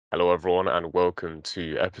Hello, everyone, and welcome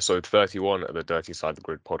to episode 31 of the Dirty Side of the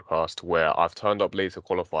Grid podcast, where I've turned up late to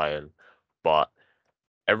qualifying, but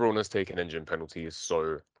everyone has taken engine penalties, so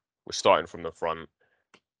we're starting from the front,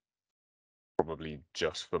 probably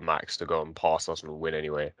just for Max to go and pass us and win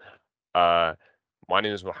anyway. Uh, my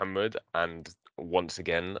name is Mohammed, and once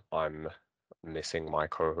again, I'm missing my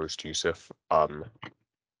co-host Yusuf.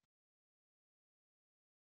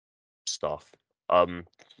 Stuff. I,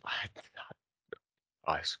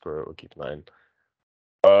 I screw it, we'll keep that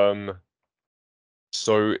in.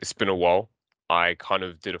 So it's been a while. I kind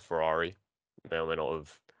of did a Ferrari. May or may not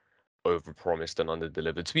have overpromised and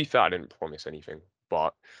underdelivered. To be fair, I didn't promise anything,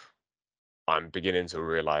 but I'm beginning to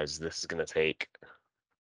realize this is going to take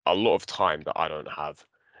a lot of time that I don't have.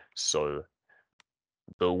 So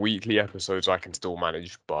the weekly episodes I can still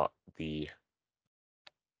manage, but the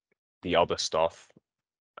other stuff,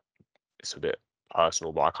 it's a bit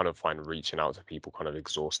personal, but I kind of find reaching out to people kind of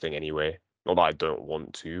exhausting anyway. Not that I don't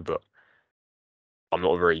want to, but I'm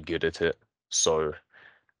not very good at it. So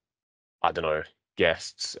I don't know,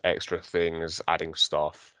 guests, extra things, adding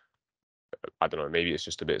stuff. I don't know, maybe it's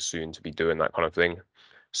just a bit soon to be doing that kind of thing.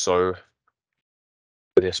 So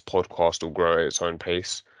this podcast will grow at its own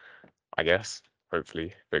pace, I guess. Hopefully,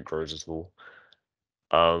 if it grows at all.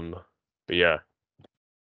 Um, but yeah,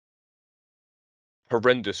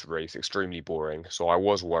 horrendous race, extremely boring. So I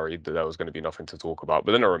was worried that there was going to be nothing to talk about.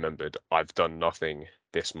 But then I remembered I've done nothing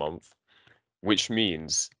this month, which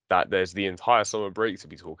means that there's the entire summer break to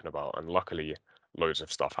be talking about. And luckily, loads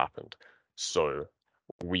of stuff happened. So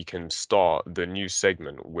we can start the new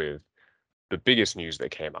segment with the biggest news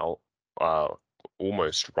that came out uh,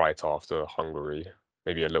 almost right after Hungary,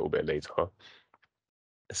 maybe a little bit later.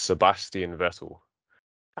 Sebastian Vettel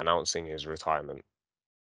announcing his retirement.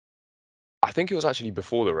 I think it was actually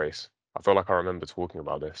before the race. I feel like I remember talking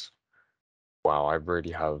about this. Wow, I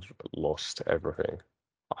really have lost everything.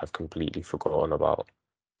 I've completely forgotten about.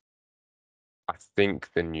 I think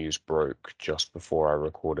the news broke just before I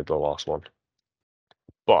recorded the last one.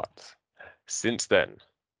 But since then,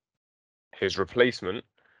 his replacement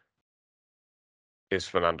is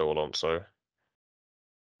Fernando Alonso.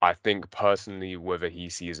 I think personally, whether he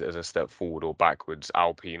sees it as a step forward or backwards,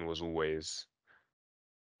 Alpine was always,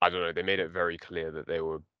 I don't know, they made it very clear that they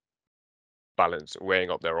were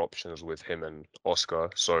weighing up their options with him and Oscar.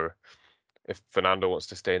 So if Fernando wants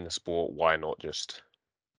to stay in the sport, why not just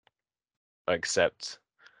accept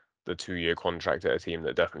the 2-year contract at a team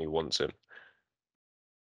that definitely wants him?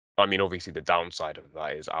 I mean, obviously, the downside of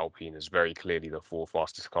that is Alpine is very clearly the fourth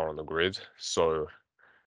fastest car on the grid. So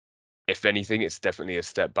if anything, it's definitely a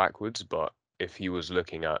step backwards. But if he was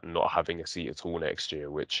looking at not having a seat at all next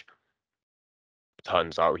year, which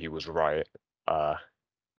turns out he was right, uh,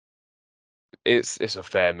 it's a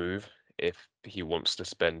fair move if he wants to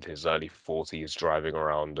spend his early 40s driving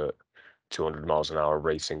around at 200 miles an hour,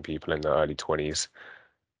 racing people in the early 20s.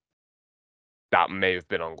 That may have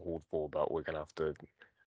been uncalled for, but we're gonna have to.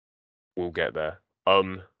 We'll get there.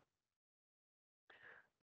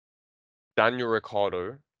 Daniel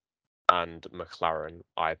Ricciardo and McLaren.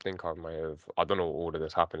 I think I may have. I don't know what order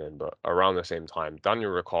this happened in, but around the same time,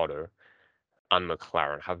 Daniel Ricciardo and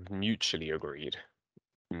McLaren have mutually,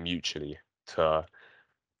 to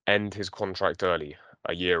end his contract early,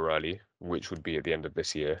 a year early, which would be at the end of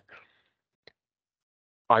this year.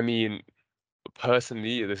 I mean,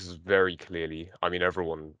 personally, this is very clearly, I mean,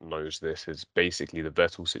 everyone knows this is basically the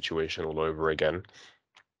Vettel situation all over again.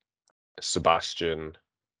 Sebastian,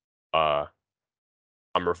 uh,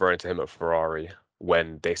 I'm referring to him at Ferrari,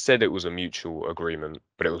 when they said it was a mutual agreement,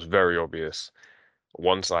 but it was very obvious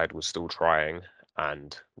one side was still trying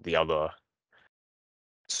and the other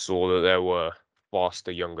saw that there were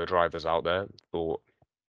faster, younger drivers out there, thought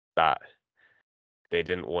that they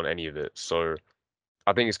didn't want any of it. So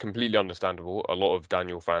I think it's completely understandable. A lot of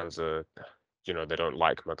Daniel fans are, they don't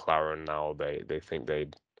like McLaren now. They think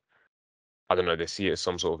I don't know, they see it as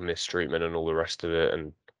some sort of mistreatment and all the rest of it.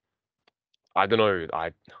 And I don't know.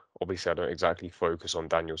 I don't exactly focus on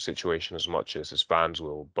Daniel's situation as much as his fans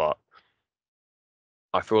will, but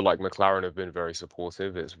I feel like McLaren have been very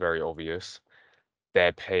supportive. It's very obvious.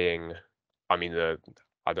 They're paying. I mean,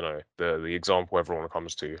 I don't know, the example everyone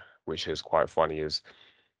comes to, which is quite funny, is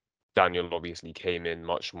Daniel obviously came in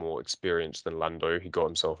much more experienced than Lando. He got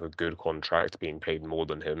himself a good contract, being paid more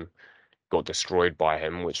than him. Got destroyed by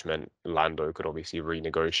him, which meant Lando could obviously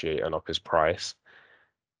renegotiate and up his price.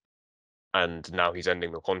 And now he's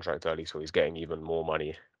ending the contract early, so he's getting even more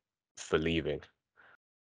money for leaving.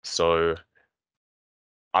 So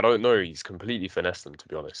I don't know. He's completely finessed them, to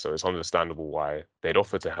be honest. So it's understandable why they'd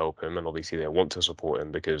offer to help him, and obviously they want to support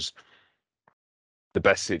him because the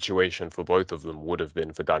best situation for both of them would have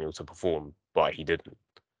been for Daniel to perform, but he didn't.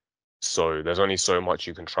 So there's only so much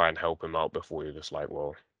you can try and help him out before you're just like,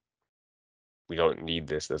 well, we don't need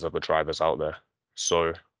this. There's other drivers out there.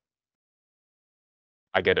 So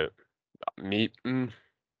I get it. Me,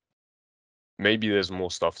 maybe there's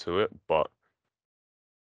more stuff to it, but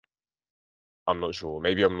I'm not sure.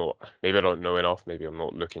 Maybe I'm not. Maybe I don't know enough. Maybe I'm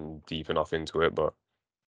not looking deep enough into it. But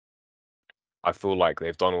I feel like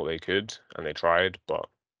they've done what they could and they tried. But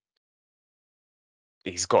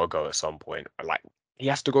he's got to go at some point. Like he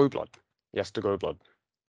has to go, blood. He has to go, blood.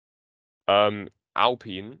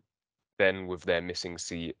 Alpine then with their missing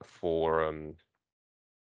seat for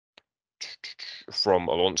from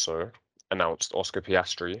Alonso announced Oscar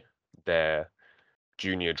Piastri, their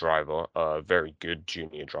junior driver, a very good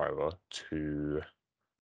junior driver, to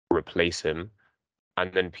replace him.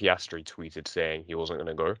 And then Piastri tweeted saying he wasn't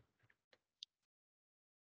going to go.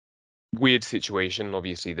 Weird situation.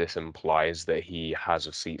 Obviously, this implies that he has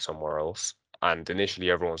a seat somewhere else. And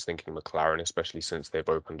initially, everyone's thinking McLaren, especially since they've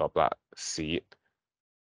opened up that seat.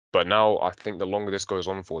 But now, I think the longer this goes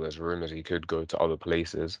on for, there's rumors he could go to other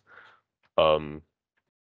places. Um,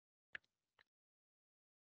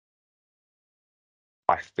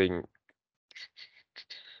 I think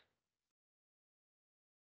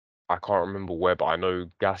I can't remember where, but I know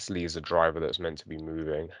Gasly is a driver that's meant to be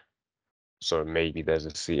moving. So maybe there's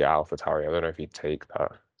a seat at AlphaTauri. I don't know if he'd take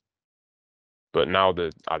that. But now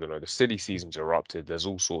that I don't know, the silly season's erupted. There's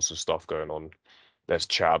all sorts of stuff going on. There's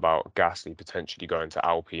chat about Gasly potentially going to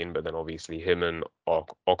Alpine, but then obviously him and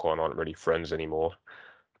Ocon aren't really friends anymore.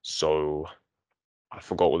 So I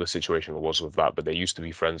forgot what the situation was with that, but they used to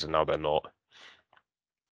be friends and now they're not.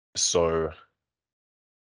 So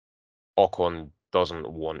Ocon doesn't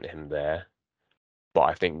want him there, but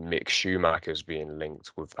I think Mick Schumacher's being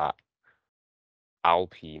linked with that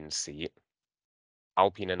Alpine seat.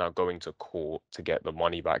 Alpine are now going to court to get the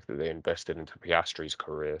money back that they invested into Piastri's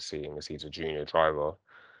career, seeing as he's a junior driver.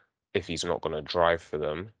 If he's not going to drive for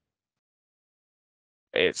them,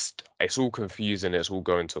 it's all confusing. It's all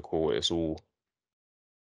going to court. It's all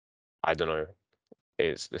I don't know.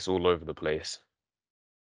 It's all over the place,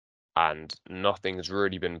 and nothing's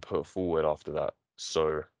really been put forward after that.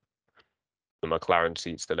 So the McLaren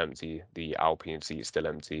seat's still empty. The Alpine seat's still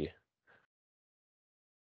empty.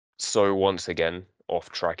 So once again, off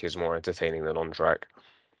track is more entertaining than on track.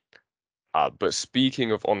 But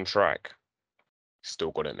speaking of on track,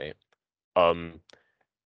 still got it, mate. Um,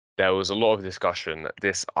 there was a lot of discussion.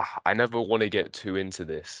 I never want to get too into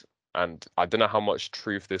this, and I don't know how much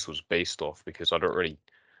truth this was based off because I don't really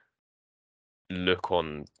look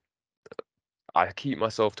on. I keep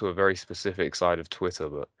myself to a very specific side of Twitter,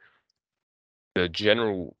 but the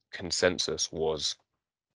general consensus was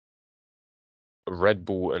Red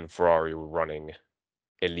Bull and Ferrari were running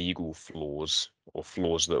illegal flaws or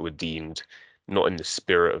flaws that were deemed not in the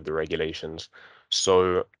spirit of the regulations.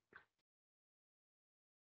 So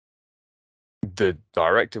the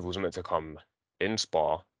directive was meant to come in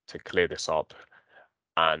Spa to clear this up,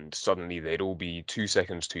 and suddenly they'd all be 2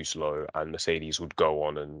 seconds too slow, and Mercedes would go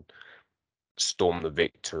on and storm the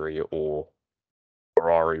victory, or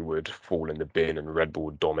Ferrari would fall in the bin and Red Bull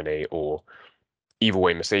would dominate, or either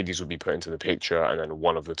way, Mercedes would be put into the picture, and then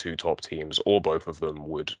one of the two top teams, or both of them,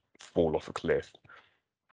 would fall off a cliff.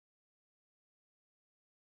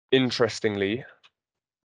 Interestingly,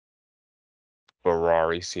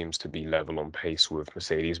 Ferrari seems to be level on pace with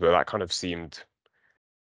Mercedes, but that kind of seemed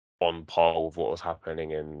on par with what was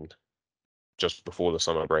happening in just before the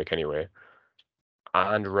summer break anyway.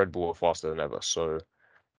 And Red Bull are faster than ever. So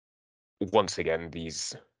once again,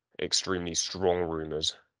 these extremely strong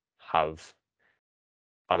rumors have,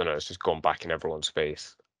 I don't know, it's just gone back in everyone's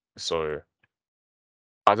face. So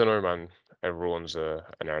I don't know, man. Everyone's an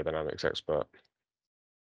aerodynamics expert.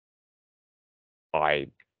 I,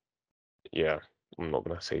 yeah, I'm not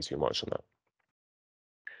gonna say too much on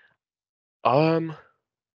that. Um,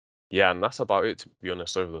 yeah, and that's about it, to be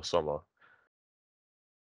honest, over the summer.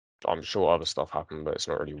 I'm sure other stuff happened, but it's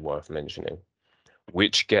not really worth mentioning.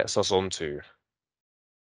 Which gets us onto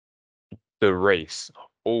the race.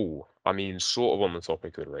 Oh, I mean, sort of on the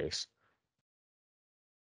topic of the race.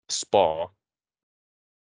 Spa,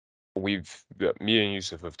 me and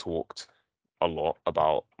Yusuf have talked a lot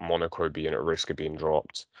about Monaco being at risk of being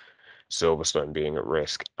dropped, Silverstone being at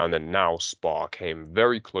risk, and then now Spa came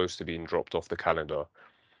very close to being dropped off the calendar,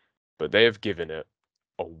 but they have given it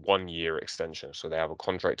a 1 year extension, so they have a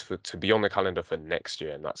contract to be on the calendar for next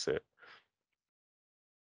year, and that's it.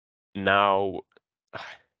 Now,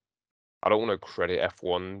 I don't want to credit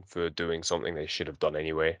F1 for doing something they should have done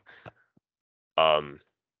anyway. Um,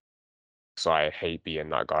 so I hate being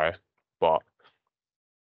that guy. But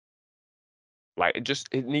like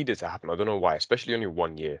it needed to happen. I don't know why, especially only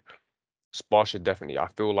 1 year. Spa should definitely. I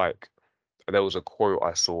feel like there was a quote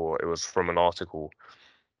I saw. It was from an article.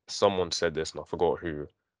 Someone said this, and I forgot who,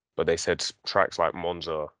 but they said tracks like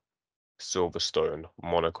Monza, Silverstone,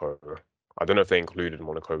 Monaco. I don't know if they included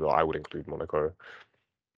Monaco, but I would include Monaco.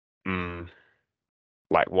 Mm,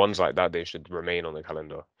 like ones like that, they should remain on the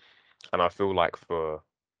calendar. And I feel like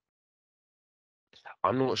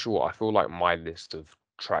I'm not sure. I feel like my list of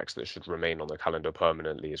tracks that should remain on the calendar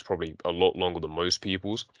permanently is probably a lot longer than most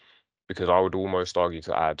people's because I would almost argue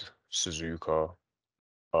to add Suzuka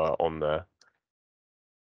on there.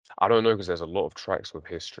 I don't know because there's a lot of tracks with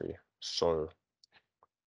history. So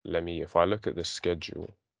if I look at the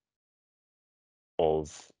schedule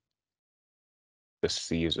of the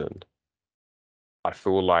season, I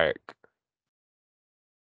feel like,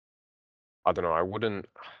 I don't know, I wouldn't,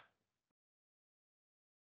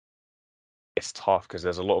 it's tough because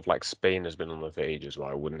there's a lot of like Spain has been on there for ages, but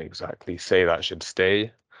I wouldn't exactly say that should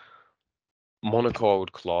stay. Monaco I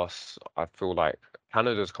would class, I feel like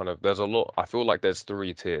Canada's kind of, there's a lot, I feel like there's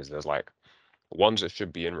three tiers. There's like ones that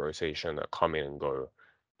should be in rotation that come in and go.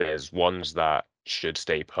 There's ones that should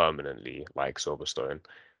stay permanently, like Silverstone.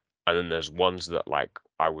 And then there's ones that like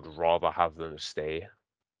I would rather have them stay,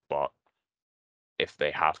 but if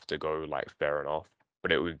they have to go, like fair enough.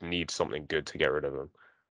 But it would need something good to get rid of them.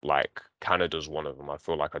 Like Canada's one of them. I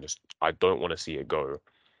feel like I don't want to see it go.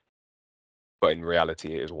 But in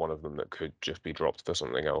reality, it is one of them that could just be dropped for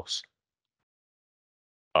something else.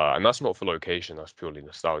 And that's not for location, that's purely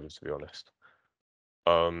nostalgia, to be honest.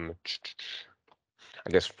 Um, I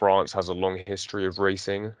guess France has a long history of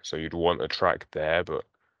racing, so you'd want a track there, but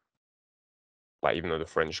like even though the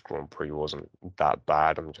French Grand Prix wasn't that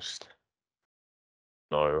bad, I'm just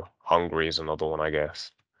no. Hungary is another one, I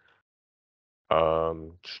guess.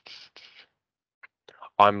 Um,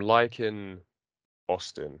 I'm liking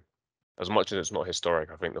Austin. As much as it's not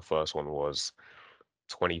historic, I think the first one was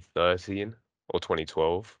 2013 or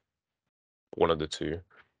 2012, one of the two.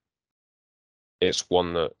 It's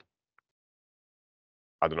one that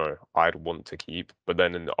I don't know, I'd want to keep. But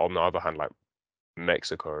then on the other hand, like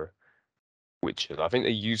Mexico, which is I think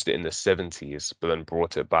they used it in the 70s, but then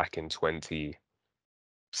brought it back in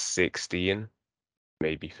 2016,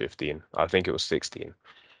 maybe 15. I think it was 16.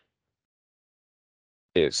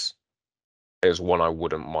 It's it's one I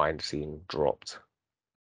wouldn't mind seeing dropped,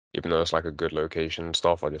 even though it's like a good location and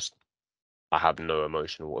stuff. I have no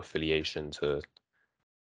emotional affiliation to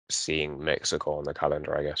seeing Mexico on the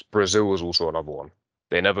calendar, I guess. Brazil was also another one.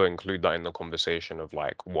 They never include that in the conversation of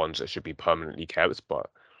like ones that should be permanently kept, but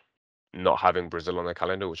not having Brazil on the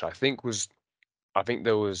calendar, which I think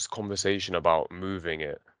there was conversation about moving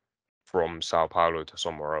it from Sao Paulo to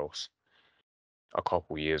somewhere else a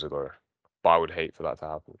couple years ago, but I would hate for that to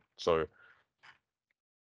happen. So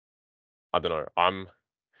I don't know. I'm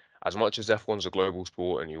as much as F1's a global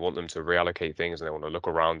sport and you want them to reallocate things and they want to look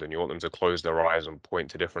around and you want them to close their eyes and point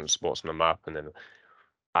to different spots on the map and then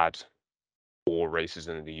add 4 races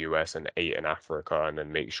in the US and 8 in Africa and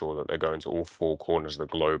then make sure that they're going to all 4 corners of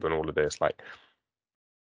the globe and all of this. Like,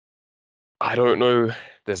 I don't know.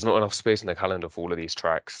 There's not enough space in the calendar for all of these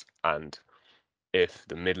tracks. And if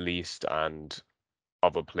the Middle East and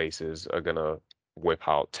other places are gonna whip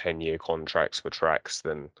out 10-year contracts for tracks,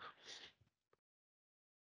 then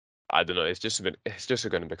I don't know. It's just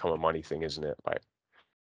going to become a money thing, isn't it? Like,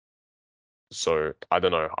 so I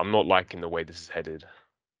don't know. I'm not liking the way this is headed,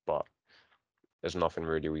 but there's nothing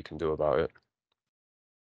really we can do about it.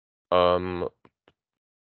 Um,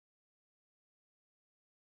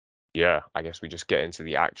 yeah, I guess we just get into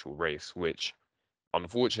the actual race, which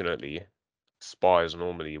unfortunately, Spa is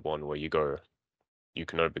normally one where you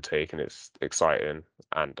can overtake and it's exciting,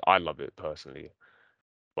 and I love it personally,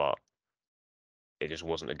 but it just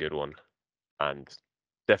wasn't a good one, and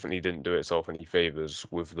definitely didn't do itself any favors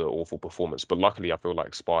with the awful performance. But luckily, I feel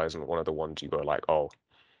like Spa isn't one of the ones you go like, oh,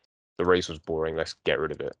 the race was boring, let's get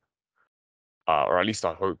rid of it. Or at least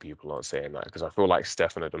I hope people aren't saying that because I feel like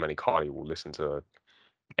Stefano Domenicali will listen to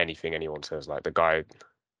anything anyone says. Like the guy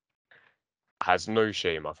has no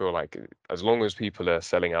shame. I feel like as long as people are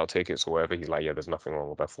selling out tickets or whatever, he's like, yeah, there's nothing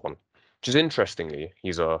wrong with F1. Which is interestingly,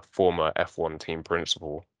 he's a former F1 team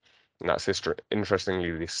principal. And that's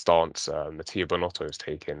interestingly the stance Mattia Bonotto is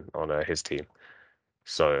taking on his team.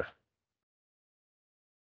 So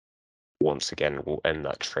once again, we'll end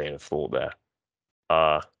that train of thought there.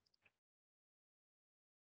 Uh,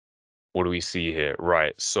 what do we see here?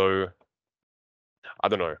 Right. So I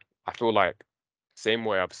don't know. I feel like same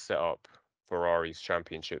way I've set up Ferrari's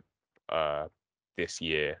championship uh this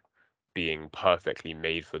year, being perfectly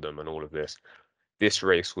made for them and all of this. This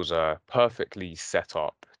race was perfectly set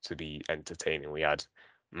up to be entertaining. We had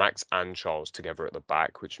Max and Charles together at the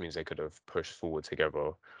back, which means they could have pushed forward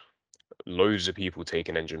together. Loads of people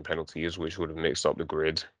taking engine penalties, which would have mixed up the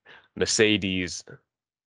grid. Mercedes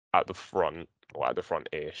at the front, or at the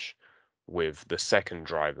front-ish, with the second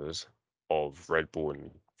drivers of Red Bull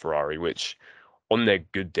and Ferrari, which on their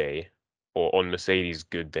good day, or on Mercedes'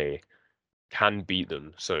 good day, can beat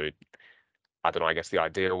them. So I don't know, I guess the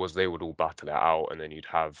idea was they would all battle it out and then you'd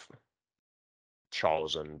have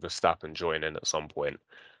Charles and Verstappen join in at some point.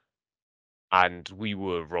 And we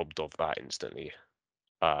were robbed of that instantly.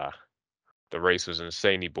 Uh, the race was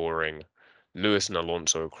insanely boring. Lewis and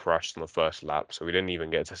Alonso crashed on the first lap, so we didn't even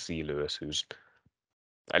get to see Lewis, who's,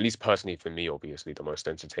 at least personally for me, obviously the most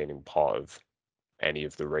entertaining part of any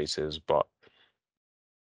of the races. But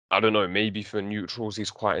I don't know, maybe for neutrals,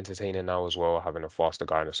 he's quite entertaining now as well, having a faster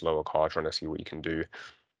guy in a slower car, trying to see what he can do.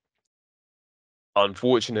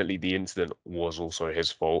 Unfortunately, the incident was also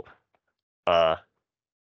his fault. Uh,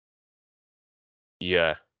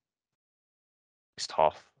 yeah, it's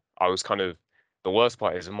tough. I was kind of the worst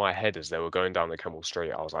part is in my head as they were going down the Kemmel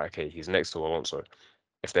Straight, I was like, okay, he's next to Alonso.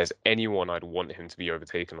 If there's anyone I'd want him to be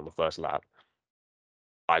overtaken on the first lap,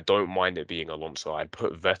 I don't mind it being Alonso. I'd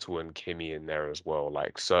put Vettel and Kimi in there as well.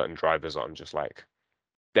 Like certain drivers, I'm just like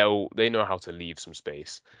they know how to leave some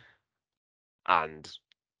space. And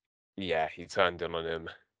yeah, he turned in on him.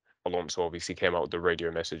 Alonso obviously came out with the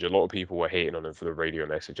radio message. A lot of people were hating on him for the radio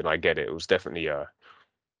message, and I get it. It was definitely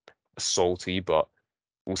salty, but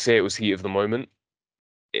we'll say it was heat of the moment.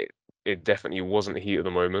 It it definitely wasn't heat of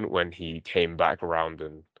the moment when he came back around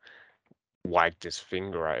and wagged his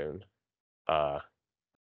finger at him uh,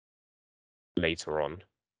 later on.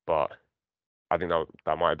 But I think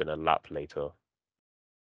that might have been a lap later.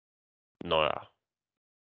 No,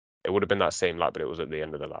 it would have been that same lap, but it was at the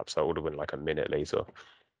end of the lap, so it would have been like a minute later.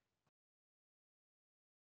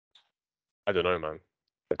 I don't know, man.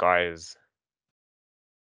 The guy is,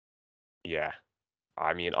 yeah.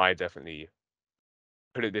 I mean, I definitely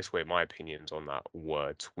put it this way, my opinions on that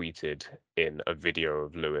were tweeted in a video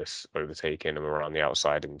of Lewis overtaking him around the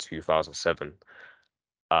outside in 2007,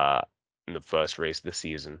 uh, in the first race of the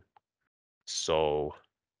season. So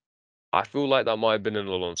I feel like that might have been in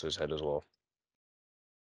Alonso's head as well.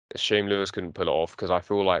 It's a shame Lewis couldn't pull it off because I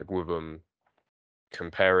feel like with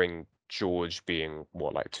comparing George being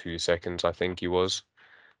what, like 2 seconds, I think he was.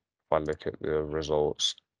 If I look at the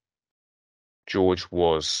results, George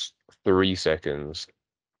was 3 seconds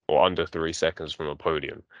or under 3 seconds from a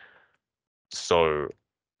podium. So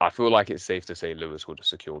I feel like it's safe to say Lewis would have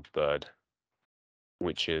secured third,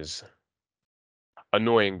 which is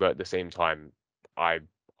annoying, but at the same time, I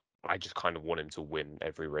I just kind of want him to win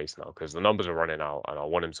every race now because the numbers are running out, and I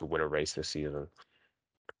want him to win a race this season.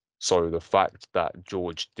 So the fact that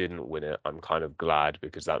George didn't win it, I'm kind of glad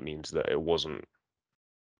because that means that it wasn't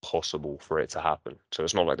possible for it to happen. So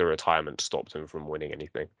it's not like the retirement stopped him from winning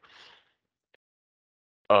anything.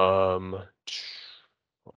 Um,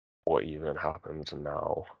 what even happens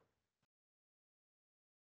now?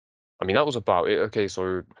 I mean, that was about it. Okay,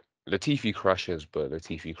 so Latifi crashes, but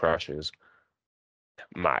Latifi crashes.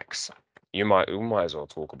 Max. We might as well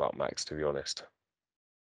talk about Max, to be honest.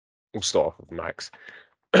 We'll start off with Max.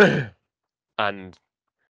 And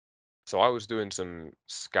so I was doing some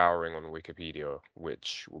scouring on Wikipedia,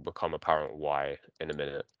 which will become apparent why in a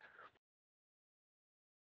minute.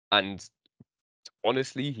 And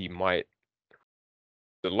honestly,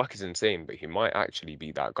 the luck is insane, but he might actually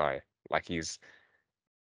be that guy. Like he's,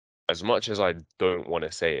 as much as I don't want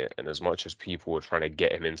to say it, and as much as people are trying to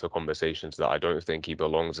get him into conversations that I don't think he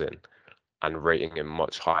belongs in, and rating him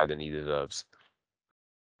much higher than he deserves,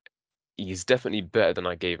 he's definitely better than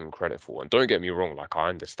I gave him credit for. And don't get me wrong, like I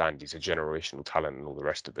understand he's a generational talent and all the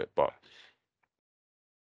rest of it, but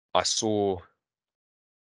I saw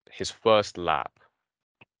his first lap.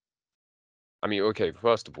 I mean, okay,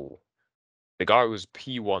 first of all, the guy was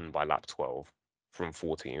P1 by lap 12 from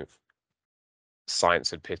 14th.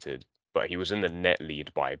 Science had pitted, but he was in the net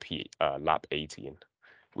lead by lap 18,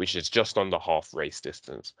 which is just under half race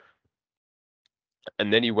distance.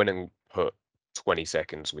 And then he went and put 20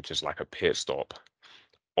 seconds, which is like a pit stop,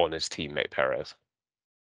 on his teammate Perez.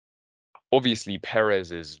 Obviously,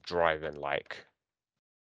 Perez is driving like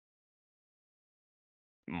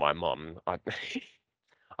my mum. I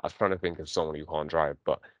was trying to think of someone who can't drive,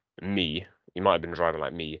 but me, he might have been driving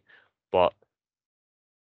like me, but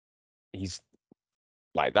he's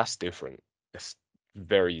like, that's different. It's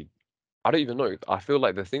very, I don't even know. I feel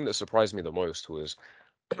like the thing that surprised me the most was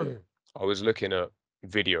I was looking at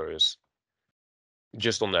videos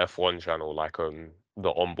just on the F1 channel, like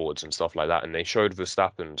the onboards and stuff like that, and they showed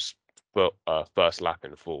Verstappen's first lap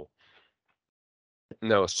in full. And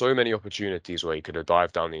there were so many opportunities where he could have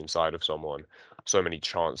dived down the inside of someone, so many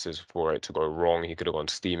chances for it to go wrong. He could have gone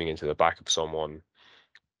steaming into the back of someone.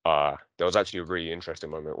 There was actually a really interesting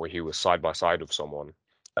moment where he was side by side with someone,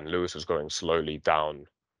 and Lewis was going slowly down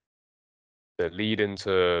the lead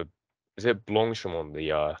into, is it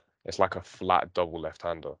Blanchimont? It's like a flat double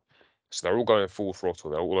left-hander. So they're all going full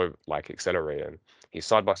throttle. They're all like accelerating. He's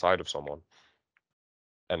side by side of someone,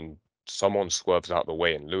 and someone swerves out the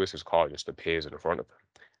way, and Lewis's car just appears in front of him.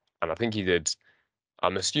 And I think he did.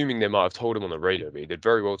 I'm assuming they might have told him on the radio, but he did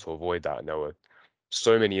very well to avoid that. And there were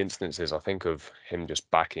so many instances, I think, of him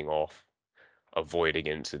just backing off, avoiding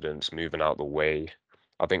incidents, moving out the way.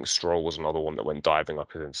 I think Stroll was another one that went diving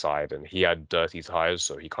up his inside, and he had dirty tires,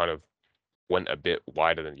 so he kind of went a bit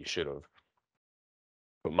wider than he should have.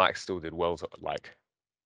 But Max still did well to, like,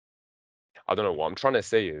 I don't know, what I'm trying to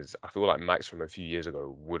say is I feel like Max from a few years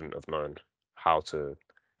ago wouldn't have known how to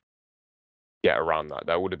get around that.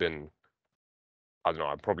 That would have been, I don't know,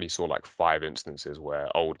 I probably saw like 5 instances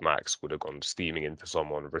where old Max would have gone steaming into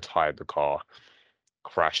someone, retired the car,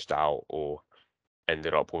 crashed out, or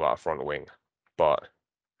ended up without a front wing. But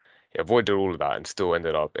he avoided all of that and still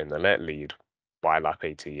ended up in the net lead by lap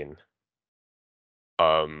 18.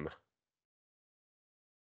 Um,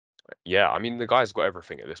 yeah, I mean the guy's got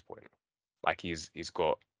everything at this point. Like he's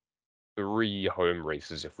got 3 home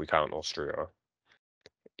races if we count Austria.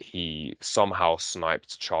 He somehow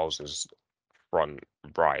sniped Charles's front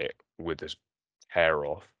right with his hair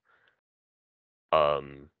off.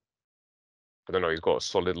 Um, I don't know. He's got a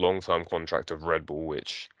solid long-term contract of Red Bull,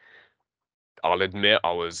 which I'll admit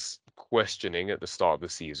I was questioning at the start of the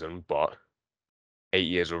season, but 8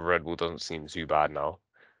 years of Red Bull doesn't seem too bad now.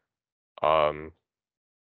 Um,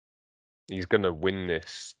 he's gonna win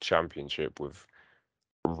this championship with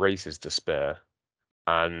races to spare,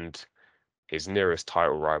 and his nearest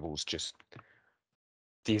title rivals just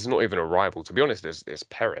he's not even a rival. To be honest, it's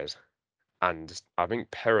Perez. And I think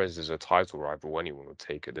Perez is a title rival anyone would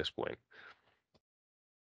take at this point.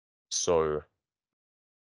 So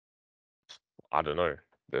I don't know.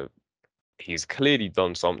 The He's clearly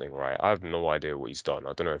done something right. I have no idea what he's done.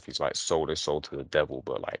 I don't know if he's like sold his soul to the devil,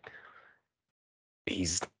 but like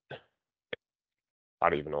he's I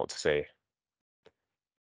don't even know what to say.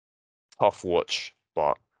 Tough watch,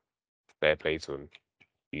 but fair play to him.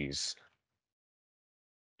 He's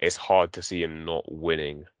It's hard to see him not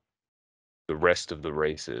winning the rest of the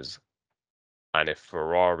races. And if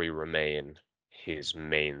Ferrari remain his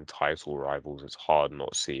main title rivals, it's hard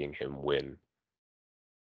not seeing him win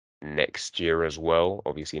next year as well.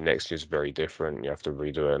 Obviously, next year's very different. You have to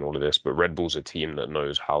redo it and all of this. But Red Bull's a team that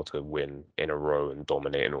knows how to win in a row and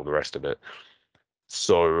dominate and all the rest of it.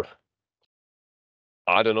 So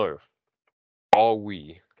I don't know. Are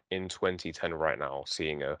we in 2010 right now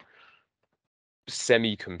seeing a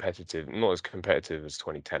semi-competitive, not as competitive as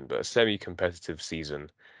 2010, but a semi-competitive season,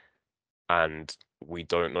 and we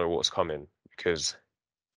don't know what's coming because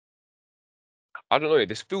I don't know.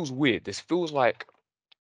 This feels weird. This feels like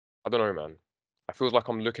I don't know, man. I feels like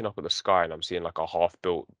I'm looking up at the sky and I'm seeing like a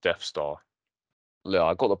half-built Death Star. Look,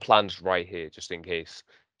 I got the plans right here just in case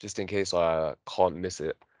I can't miss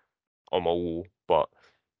it on my wall. But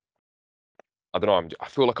I don't know. I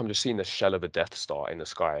feel like I'm just seeing the shell of a Death Star in the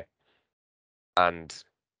sky, and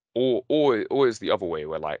or it's the other way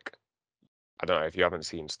where like I don't know if you haven't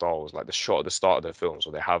seen Star Wars, like the shot at the start of the films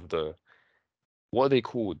where they have the what are they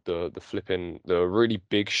called the flipping the really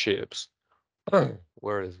big ships.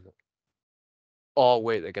 Where is it? Oh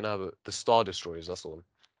wait, they're gonna have the Star Destroyers. That's the one.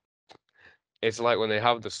 It's like when they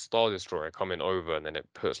have the Star Destroyer coming over and then it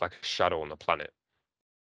puts like a shadow on the planet.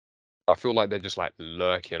 I feel like they're just like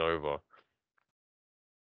lurking over.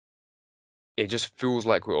 It just feels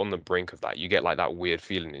like we're on the brink of that. You get like that weird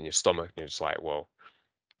feeling in your stomach, and you're just like, well,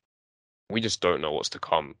 we just don't know what's to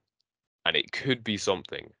come. And it could be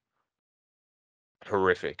something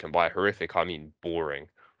horrific. And by horrific, I mean boring.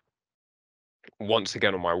 Once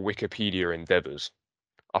again, on my Wikipedia endeavors,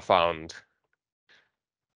 I found,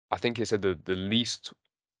 I think it said the least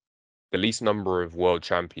number of world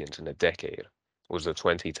champions in a decade was the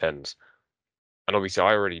 2010s. And obviously,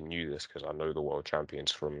 I already knew this because I know the world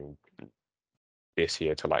champions from this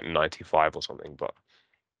year to like 95 or something, but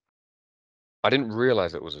I didn't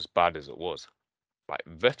realize it was as bad as it was. Like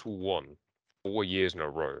Vettel won 4 years in a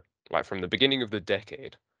row. Like from the beginning of the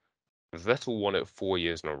decade, Vettel won it 4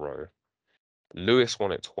 years in a row. Lewis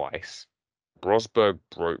won it twice. Rosberg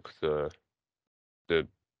broke the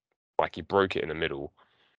like he broke it in the middle.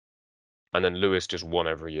 And then Lewis just won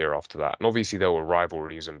every year after that. And obviously there were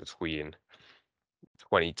rivalries in between.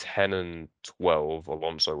 2010 and 12,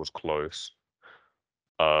 Alonso was close.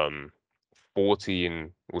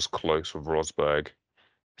 14 was close with Rosberg.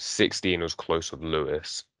 16 was close with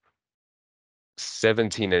Lewis.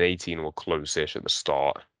 17 and 18 were close-ish at the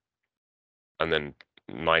start. And then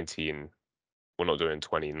 19, we're not doing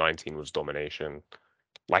 20, 19 was domination.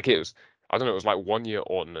 Like it was, I don't know, it was like 1 year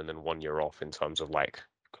on and then 1 year off in terms of like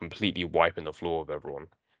completely wiping the floor with everyone.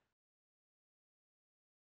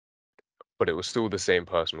 But it was still the same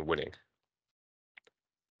person winning.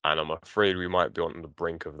 And I'm afraid we might be on the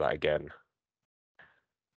brink of that again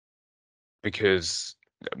because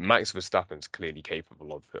Max Verstappen's clearly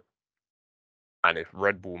capable of it. And if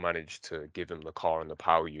Red Bull managed to give him the car and the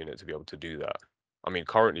power unit to be able to do that, I mean,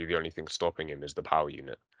 currently the only thing stopping him is the power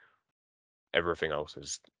unit. Everything else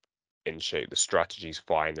is in shape. The strategy's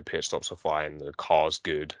fine, the pit stops are fine, the car's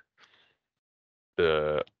good.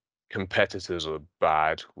 The competitors are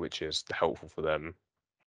bad, which is helpful for them.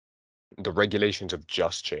 The regulations have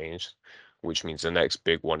just changed, which means the next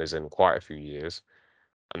big one is in quite a few years.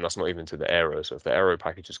 And that's not even to the aero. So if the aero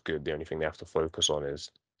package is good, the only thing they have to focus on is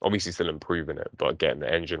obviously still improving it, but getting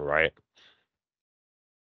the engine right.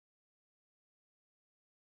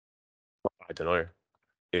 I don't know.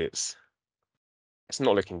 It's it's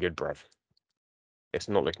not looking good, bruv. It's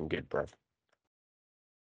not looking good, bruv.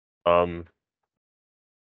 Um,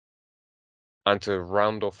 and to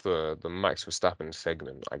round off the Max Verstappen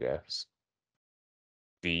segment, I guess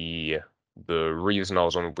the the reason I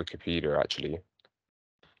was on Wikipedia actually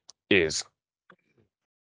is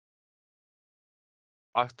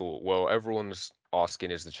I thought, well, everyone's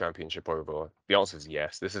asking, is the championship over? The answer is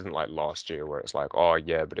yes. This isn't like last year where it's like, oh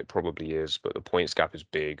yeah, but it probably is, but the points gap is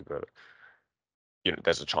big, but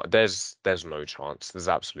there's a chance. There's no chance. There's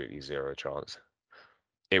absolutely zero chance.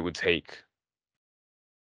 It would take.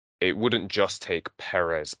 It wouldn't just take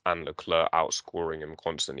Perez and Leclerc outscoring him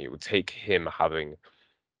constantly. It would take him having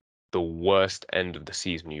the worst end of the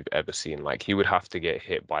season you've ever seen. Like he would have to get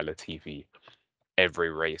hit by Latifi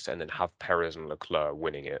every race and then have Perez and Leclerc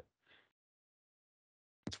winning it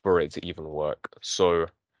for it to even work. So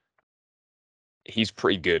he's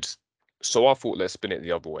pretty good. So I thought let's spin it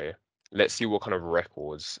the other way. Let's see what kind of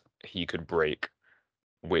records he could break,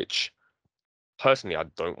 which personally I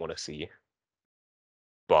don't want to see,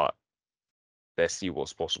 but let's see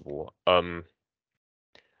what's possible.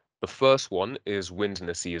 The first one is wins in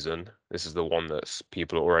a season. This is the one that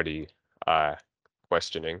people are already uh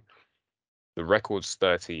questioning. The record's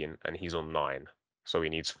 13 and he's on 9. So he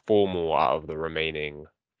needs 4 more out of the remaining.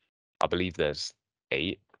 I believe there's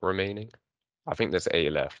 8 remaining. I think there's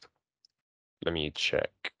 8 left. Let me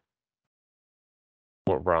check.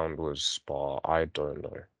 What round was Spa? I don't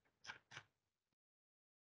know.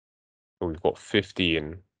 But we've got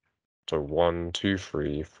 15. So 1, 2,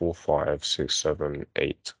 3, 4, 5, 6, 7,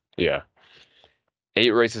 8. Yeah.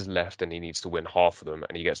 8 races left and he needs to win half of them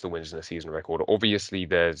and he gets the wins in the season record. Obviously,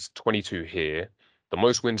 there's 22 here. The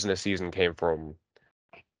most wins in a season came from,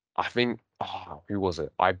 I think, who was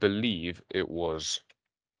it? I believe it was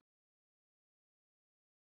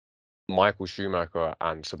Michael Schumacher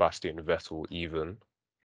and Sebastian Vettel even.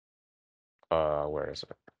 Where is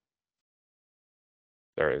it?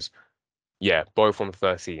 There it is. Yeah, both on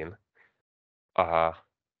 13. Uh,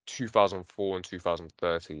 2004 and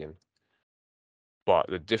 2013. But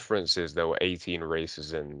the difference is there were 18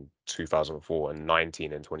 races in 2004 and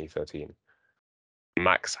 19 in 2013.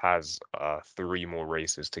 Max has 3 more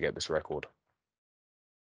races to get this record.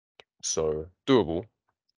 So doable.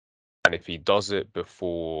 And if he does it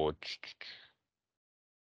before,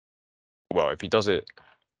 well, if he does it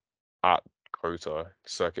at COTA,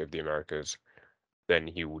 Circuit of the Americas, then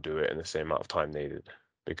he will do it in the same amount of time needed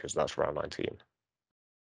because that's round 19.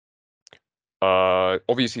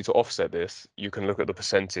 Obviously, to offset this, you can look at the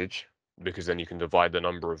percentage because then you can divide the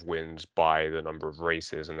number of wins by the number of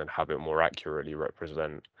races and then have it more accurately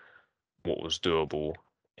represent what was doable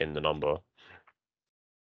in the number.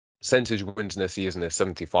 Percentage wins in a season is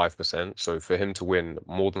 75%. So for him to win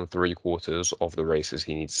more than 3/4 of the races,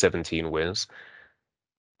 he needs 17 wins.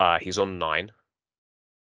 He's on 9.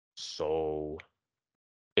 So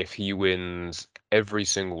if he wins every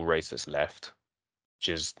single race that's left, which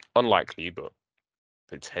is unlikely, but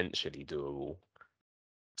potentially doable,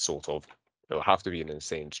 sort of. It'll have to be an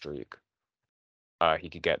insane streak. He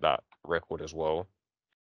could get that record as well.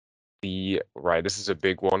 This is a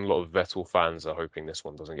big one. A lot of Vettel fans are hoping this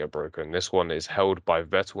one doesn't get broken. This one is held by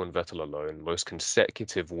Vettel and Vettel alone. Most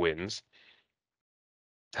consecutive wins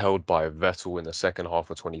held by Vettel in the second half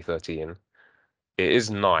of 2013. It is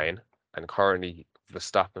 9, and currently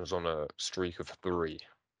Verstappen's on a streak of 3.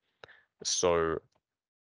 So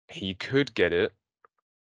he could get it,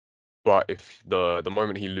 but if the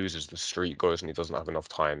moment he loses, the streak goes and he doesn't have enough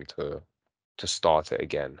time to start it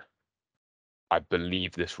again. I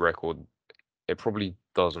believe this record, it probably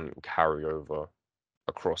doesn't carry over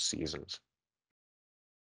across seasons.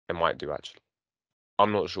 It might do actually.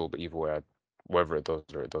 I'm not sure, but either way, whether it does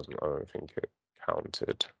or it doesn't, I don't think it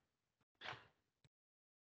counted.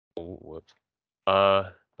 Oh, whoops.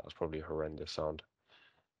 That was probably a horrendous sound.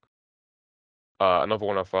 Another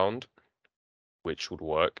one I found, which would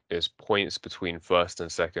work, is points between first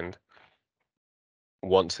and second.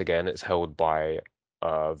 Once again, it's held by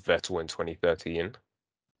Vettel in 2013,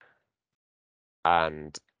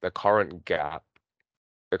 and the current gap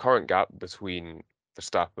between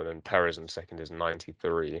Verstappen and Perez in second is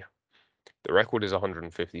 93. The record is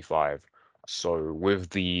 155. So with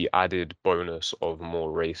the added bonus of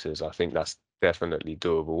more races, I think that's definitely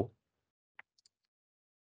doable.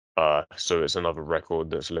 So it's another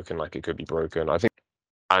record that's looking like it could be broken. I think,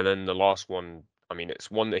 and then the last one, I mean,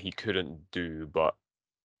 it's one that he couldn't do, but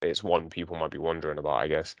it's one people might be wondering about, I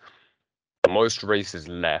guess. The most races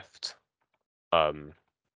left, um,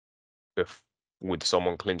 with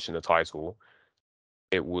someone clinching the title,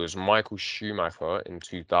 it was Michael Schumacher in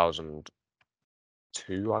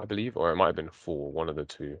 2002, I believe, or it might have been four, one of the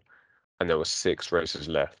two. And there were 6 races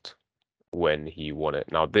left when he won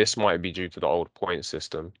it. Now, this might be due to the old point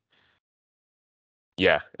system.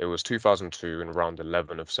 Yeah, it was 2002 in round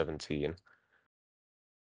 11 of 17.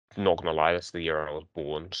 Not gonna lie, that's the year I was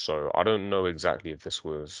born, so I don't know exactly if this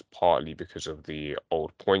was partly because of the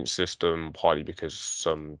old point system, partly because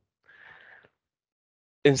some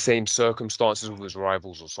insane circumstances with his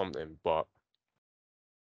rivals or something, but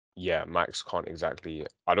yeah, Max can't exactly.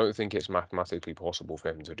 I don't think it's mathematically possible for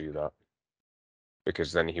him to do that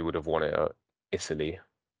because then he would have won it at Italy,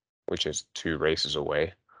 which is 2 races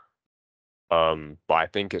away. But I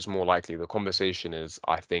think it's more likely the conversation is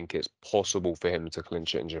I think it's possible for him to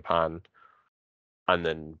clinch it in Japan and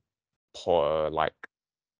then like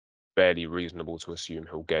fairly reasonable to assume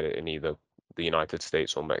he'll get it in either the United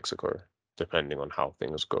States or Mexico, depending on how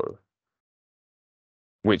things go.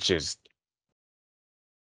 Which is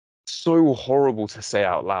so horrible to say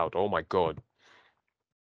out loud. Oh my God.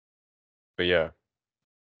 But yeah,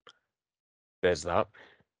 there's that.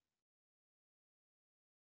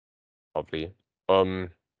 Lovely. Um,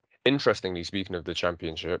 Interestingly, speaking of the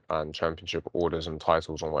championship and championship orders and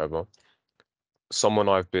titles and whatever, someone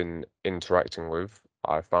I've been interacting with,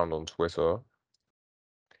 I found on Twitter,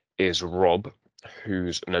 is Rob,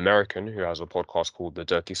 who's an American who has a podcast called The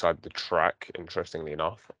Dirty Side of the Track. Interestingly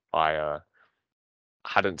enough, I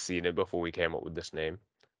hadn't seen it before we came up with this name.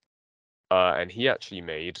 And he actually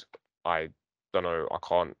made, I don't know, I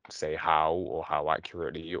can't say how or how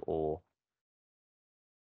accurately or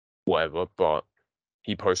whatever, but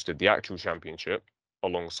he posted the actual championship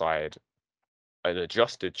alongside an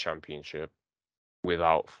adjusted championship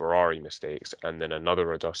without Ferrari mistakes, and then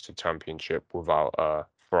another adjusted championship without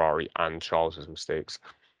Ferrari and Charles's mistakes.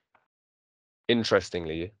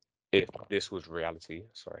 Interestingly, if this was reality,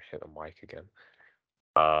 sorry, I hit the mic again,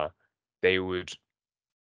 uh, they would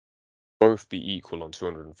both be equal on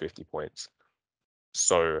 250 points.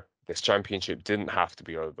 So this championship didn't have to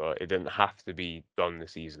be over. It didn't have to be done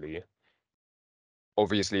this easily.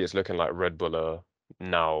 Obviously, it's looking like Red Bull are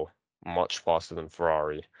now much faster than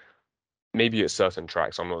Ferrari. Maybe at certain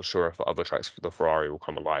tracks. I'm not sure if other tracks for the Ferrari will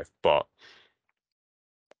come alive, but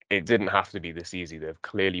it didn't have to be this easy. They've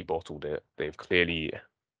clearly bottled it. They've clearly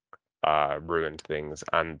ruined things.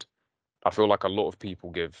 And I feel like a lot of people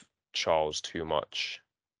give Charles too much.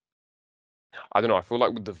 I don't know. I feel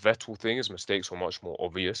like with the Vettel thing, his mistakes were much more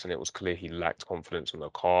obvious, and it was clear he lacked confidence in the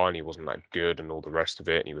car, and he wasn't that good, and all the rest of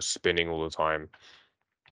it. And he was spinning all the time.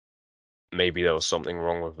 Maybe there was something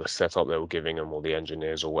wrong with the setup they were giving him, or the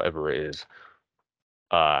engineers, or whatever it is.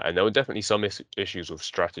 And there were definitely some issues with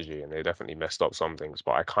strategy, and they definitely messed up some things.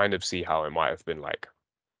 But I kind of see how it might have been like,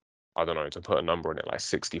 I don't know, to put a number on it, like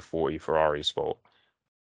 60-40 Ferrari's fault,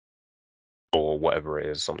 or whatever it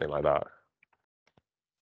is, something like that.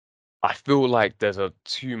 I feel like there's a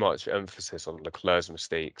too much emphasis on Leclerc's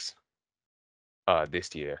mistakes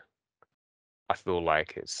this year. I feel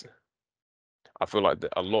like it's I feel like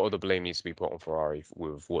a lot of the blame needs to be put on Ferrari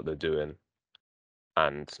with what they're doing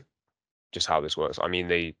and just how this works. I mean,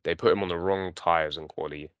 they put him on the wrong tires in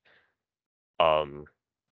quali. Um,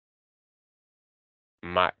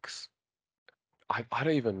 Max, I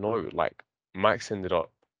don't even know. Like Max ended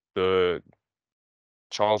up the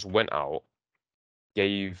Charles went out,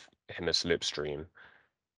 gave him a slipstream,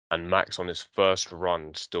 and Max on his first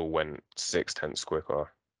run still went 6/10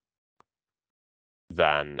 quicker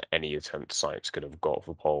than any attempt Sainz could have got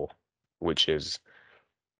for pole, which is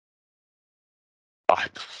I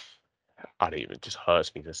I don't even, it just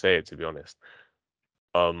hurts me to say it, to be honest.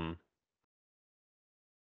 Um,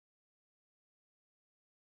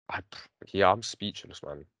 I yeah, I'm speechless,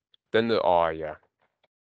 man. Then yeah.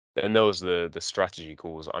 Then there was the strategy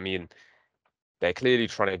calls. I mean, they're clearly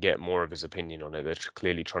trying to get more of his opinion on it. They're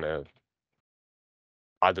clearly trying to,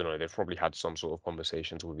 I don't know, they've probably had some sort of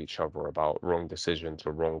conversations with each other about wrong decisions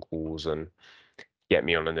or wrong calls and get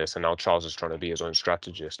me on this. And now Charles is trying to be his own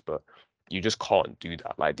strategist, but you just can't do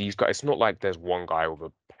that. Like these guys, it's not like there's one guy with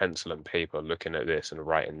a pencil and paper looking at this and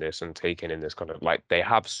writing this and taking in this kind of, like, they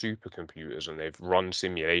have supercomputers and they've run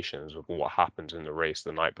simulations of what happens in the race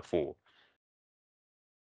the night before.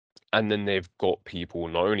 And then they've got people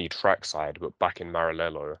not only trackside but back in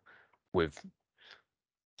Maranello with,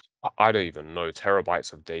 I don't even know,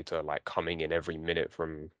 terabytes of data like coming in every minute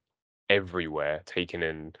from everywhere, taking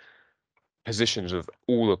in positions of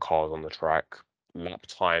all the cars on the track, lap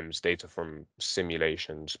times, data from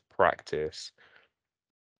simulations, practice,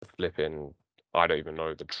 flipping, I don't even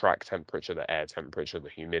know, the track temperature, the air temperature, the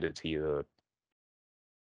humidity,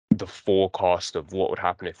 the forecast of what would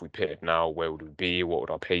happen if we pitted now, where would we be, what would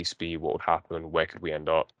our pace be, what would happen, where could we end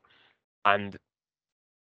up? And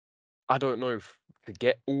I don't know if to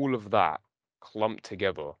get all of that clumped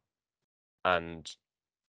together and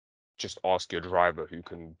just ask your driver who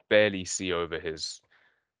can barely see over his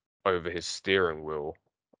steering wheel,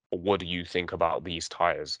 what do you think about these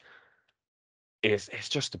tires? It's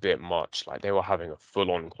just a bit much. Like they were having a full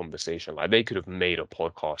on conversation. Like they could have made a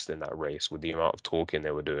podcast in that race with the amount of talking they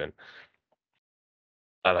were doing.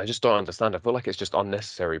 And I just don't understand. I feel like it's just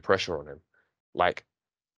unnecessary pressure on him. Like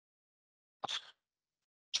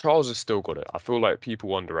Charles has still got it. I feel like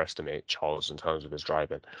people underestimate Charles in terms of his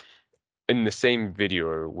driving. In the same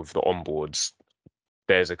video with the onboards,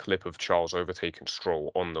 there's a clip of Charles overtaking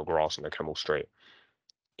Stroll on the grass on the Kemmel Straight.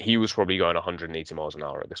 He was probably going 180 miles an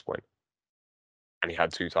hour at this point, and he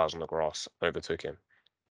had 2,000 on the grass, overtook him.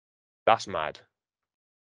 That's mad.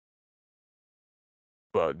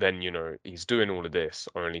 But then, he's doing all of this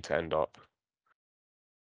only to end up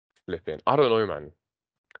flipping. I don't know, man.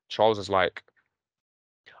 Charles is like,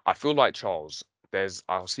 I feel like Charles,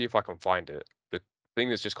 I'll see if I can find it. The thing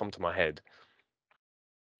that's just come to my head,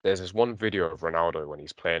 there's this one video of Ronaldo when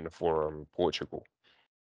he's playing for Portugal.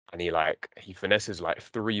 And he finesses like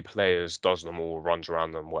three players, does them all, runs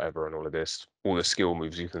around them, whatever, and all of this, all the skill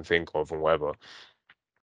moves you can think of and whatever.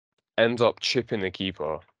 Ends up chipping the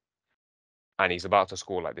keeper, and he's about to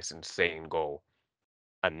score like this insane goal.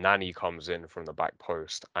 And Nani comes in from the back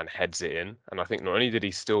post and heads it in. And I think not only did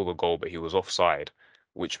he steal the goal, but he was offside,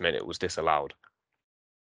 which meant it was disallowed.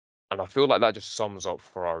 And I feel like that just sums up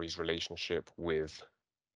Ferrari's relationship with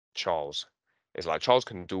Charles. It's like Charles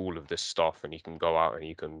can do all of this stuff and he can go out and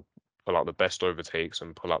he can pull out the best overtakes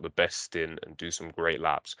and pull out the best stint and do some great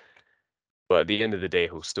laps. But at the end of the day,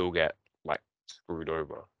 he'll still get like screwed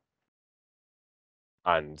over.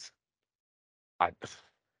 And I,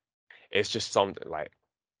 it's just something like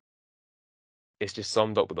it's just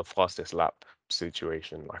summed up with the fastest lap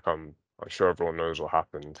situation. Like I'm sure everyone knows what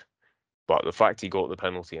happened, but the fact he got the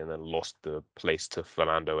penalty and then lost the place to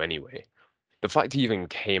Fernando anyway. The fact he even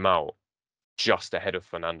came out just ahead of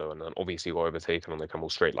Fernando and then obviously got overtaken on the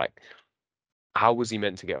Kemmel Straight. Like, how was he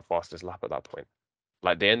meant to get fastest lap at that point?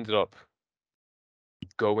 Like, they ended up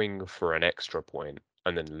going for an extra point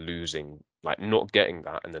and then losing, like, not getting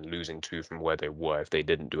that and then losing two from where they were if they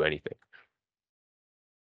didn't do anything.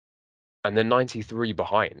 And then 93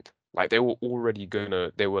 behind. Like, they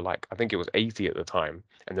were like, I think it was 80 at the time,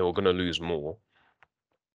 and they were gonna lose more.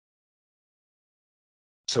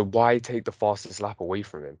 So why take the fastest lap away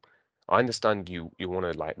from him? I understand you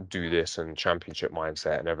want to like do this and championship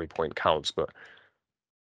mindset and every point counts, but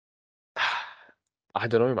I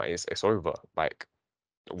don't know, mate. It's over. Like,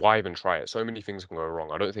 why even try it? So many things can go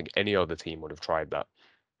wrong. I don't think any other team would have tried that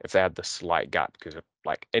if they had the slight gap because of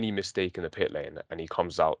like any mistake in the pit lane and he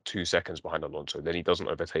comes out 2 seconds behind Alonso, then he doesn't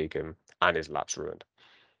overtake him and his lap's ruined.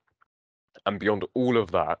 And beyond all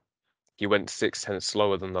of that, he went 6/10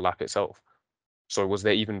 slower than the lap itself. So was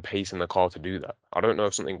there even pace in the car to do that? I don't know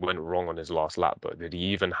if something went wrong on his last lap, but did he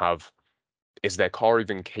even have? Is their car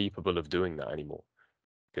even capable of doing that anymore?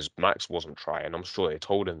 Because Max wasn't trying. I'm sure they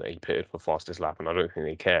told him that he pitted for fastest lap, and I don't think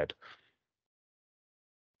they cared.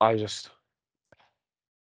 I just,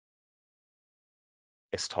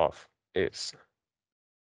 it's tough. It's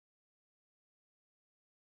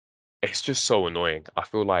just so annoying. I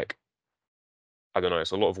feel like I don't know.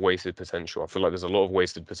 It's a lot of wasted potential. I feel like there's a lot of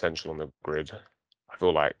wasted potential on the grid. I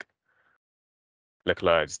feel like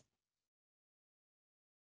Leclerc,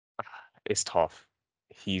 it's tough.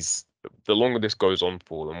 He's the longer this goes on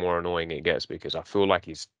for, the more annoying it gets because I feel like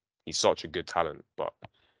he's such a good talent, but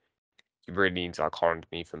you really need that car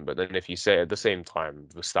underneath him. But then if you say at the same time,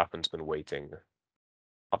 Verstappen's been waiting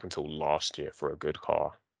up until last year for a good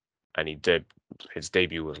car, and his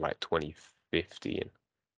debut was like 2015.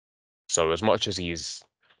 So as much as he's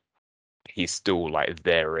still like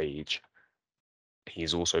their age,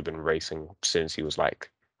 he's also been racing since he was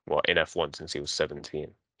like well in F1 since he was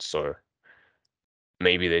 17. So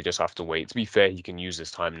maybe they just have to wait. To be fair, he can use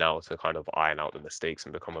this time now to kind of iron out the mistakes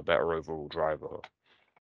and become a better overall driver.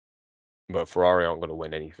 But Ferrari aren't going to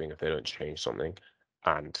win anything if they don't change something.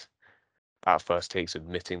 And that first takes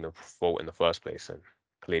admitting the fault in the first place, and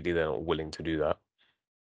clearly they're not willing to do that.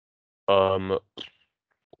 Um,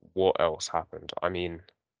 what else happened? I mean,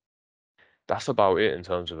 that's about it in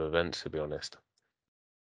terms of events, to be honest.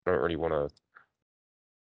 I don't really want to.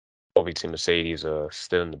 Obviously, Mercedes are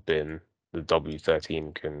still in the bin. The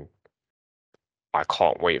W13 can. I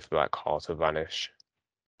can't wait for that car to vanish.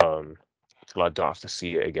 Um, till I don't have to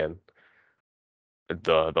see it again.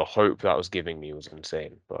 The hope that was giving me was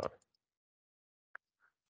insane, but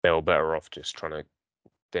they were better off just trying to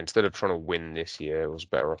instead of trying to win this year, it was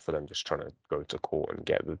better off for them just trying to go to court and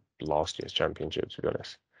get the last year's championship, to be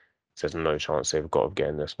honest. There's no chance they've got of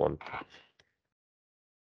getting this one.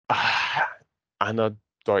 And I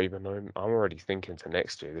don't even know. I'm already thinking to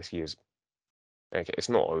next year. This year's okay, it's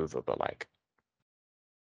not over, but like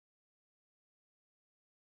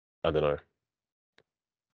I don't know.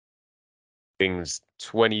 Things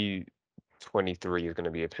 2023 is going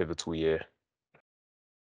to be a pivotal year.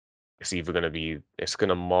 It's going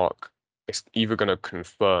to mark, it's either going to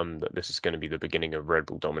confirm that this is going to be the beginning of Red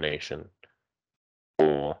Bull domination,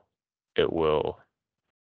 or it will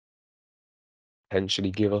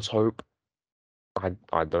potentially give us hope.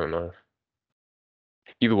 I don't know.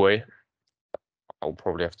 Either way, I'll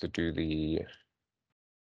probably have to do the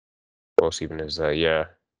what else even is there? Yeah,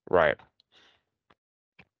 right.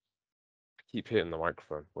 Keep hitting the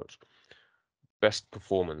microphone. Which best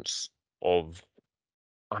performance of?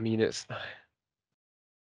 I mean, it's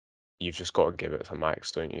you've just got to give it to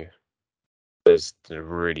Max, don't you? There's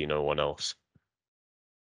really no one else.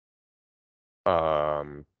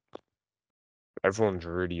 Um, everyone's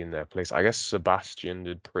really in their place. I guess Sebastian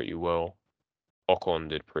did pretty well. Ocon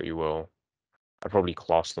did pretty well. I'd probably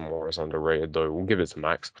class them more as underrated, though. We'll give it to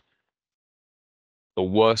Max. The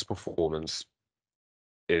worst performance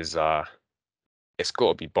is it's got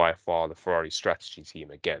to be by far the Ferrari strategy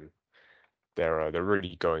team again. They're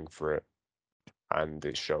really going for it, and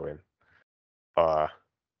it's showing. Uh,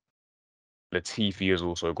 Latifi has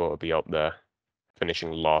also got to be up there,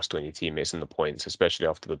 finishing last 20 teammates in the points, especially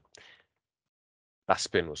after that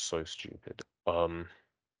spin was so stupid.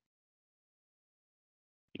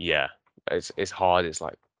 Yeah, it's hard. It's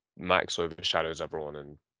like Max overshadows everyone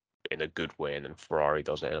and in a good way, and then Ferrari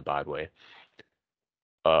does it in a bad way.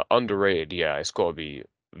 Underrated, yeah, it's got to be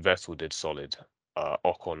Vettel did solid.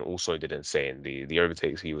 Ocon also did insane. The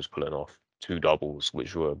overtakes he was pulling off, two doubles,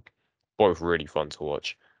 which were both really fun to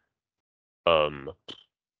watch. Um,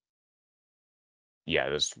 yeah,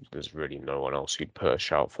 there's really no one else who'd put a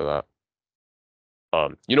shout for that.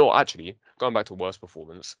 You know what, actually, going back to worst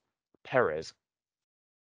performance, Perez,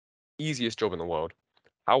 easiest job in the world.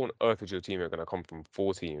 How on earth is your teammate going to come from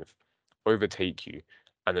 14th, overtake you,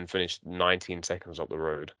 and then finish 19 seconds up the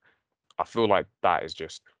road? I feel like that is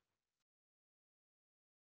just,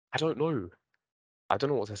 I don't know. I don't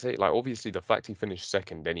know what to say. Like, obviously, the fact he finished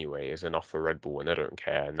second anyway is enough for Red Bull, and they don't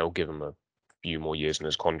care, and they'll give him a few more years in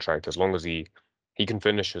his contract as long as he can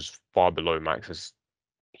finish as far below Max as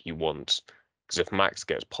he wants. Because if Max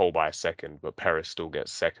gets pole by a second, but Perez still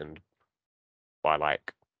gets second by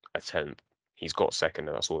like a tenth, he's got second,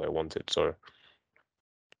 and that's all they wanted. So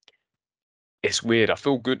it's weird. I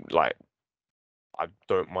feel good. Like I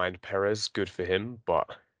don't mind Perez, good for him, but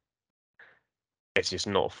it's just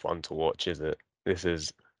not fun to watch, is it? This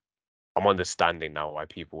is I'm understanding now why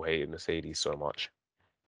people hate Mercedes so much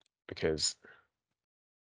because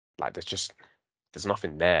like there's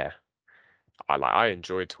nothing there. I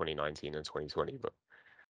enjoyed 2019 and 2020, but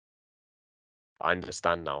I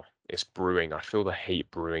understand now. It's brewing. I feel the hate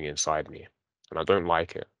brewing inside me, and I don't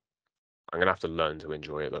like it. I'm gonna have to learn to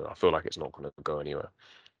enjoy it though. I feel like it's not gonna go anywhere.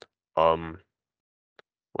 Um,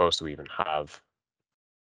 what else do we even have?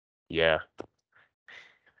 Yeah,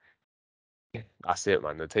 that's it,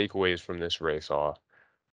 man. The takeaways from this race are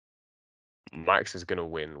Max is gonna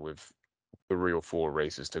win with 3 or 4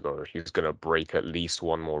 races to go. He's gonna break at least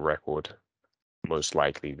one more record, most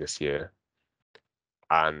likely this year.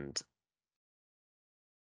 And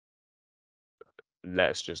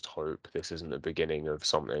let's just hope this isn't the beginning of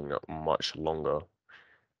something much longer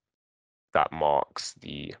that marks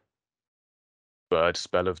the third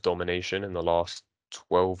spell of domination in the last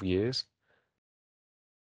 12 years.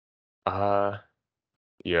 Uh,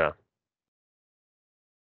 yeah,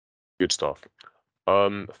 good stuff.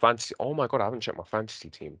 Fantasy. Oh my God, I haven't checked my fantasy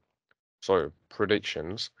team. So,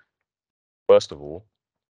 predictions. First of all,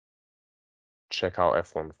 check out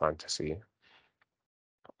F1 Fantasy.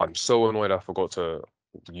 I'm so annoyed I forgot to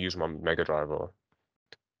use my Mega Driver,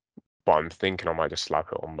 but I'm thinking I might just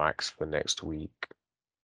slap it on max for next week.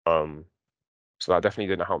 Um, so that definitely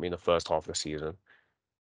didn't help me in the first half of the season.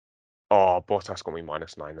 Oh, Bottas got me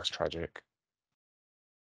 -9. That's tragic.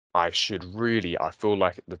 I feel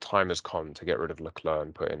like the time has come to get rid of Leclerc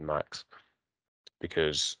and put in Max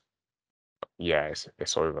because, yeah,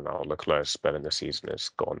 it's over now. Leclerc's spelling the season is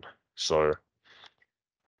gone. So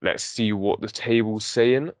let's see what the table's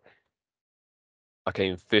saying. I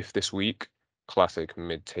came fifth this week. Classic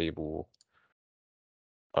mid-table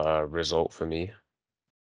result for me,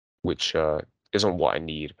 which isn't what I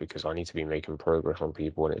need because I need to be making progress on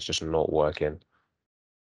people and it's just not working.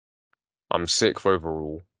 I'm sixth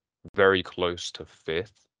overall, very close to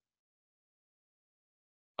fifth.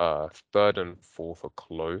 Third and fourth are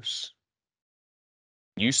close.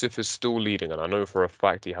 Yusuf is still leading, and I know for a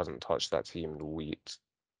fact he hasn't touched that team in weeks.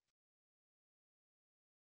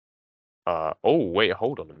 Oh wait,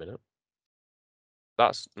 hold on a minute.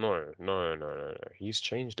 That's no. He's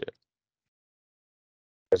changed it.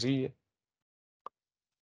 Has he?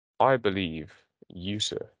 I believe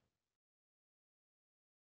Yusuf.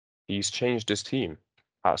 He's changed his team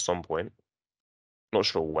at some point. Not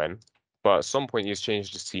sure when, but at some point he's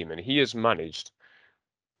changed his team, and he has managed.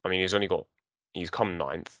 I mean, he's come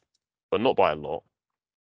ninth, but not by a lot,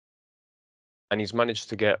 and he's managed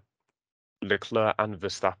to get Leclerc and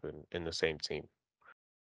Verstappen in the same team.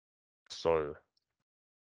 So,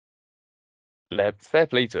 fair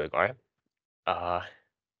play to the guy. Uh,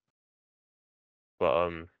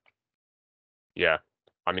 but yeah.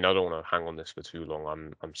 I mean, I don't want to hang on this for too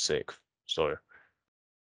long. I'm sick, so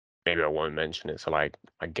maybe I won't mention it till I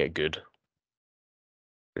get good.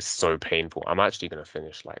 It's so painful. I'm actually gonna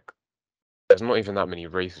finish like there's not even that many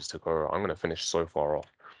races to go. I'm gonna finish so far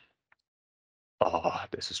off. Ah,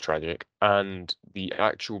 this is tragic. And the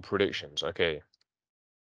actual predictions. Okay,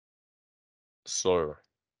 so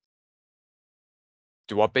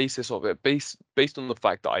do I base this off it based on the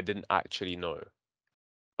fact that I didn't actually know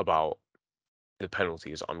about the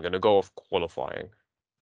penalties? I'm gonna go off qualifying.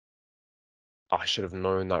 I should have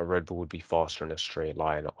known that Red Bull would be faster in a straight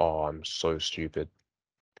line. Oh, I'm so stupid.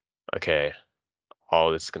 Okay.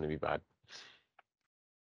 Oh, this is going to be bad.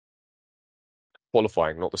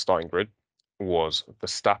 Qualifying, not the starting grid, was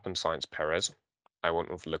Verstappen, Sainz, Perez. I went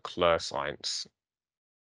with Leclerc, Sainz,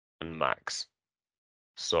 and Max.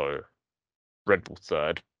 So Red Bull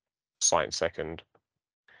third, Sainz second.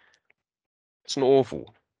 It's not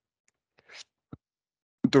awful.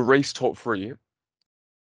 The race top three,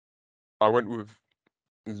 I went with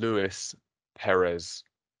Lewis, Perez,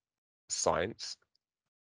 Sainz,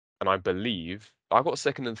 and I believe I got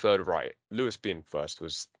second and third right. Lewis being first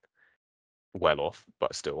was well off,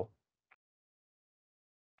 but still.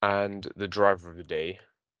 And the driver of the day,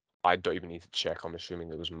 I don't even need to check. I'm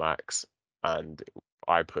assuming it was Max, and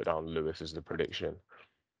I put down Lewis as the prediction.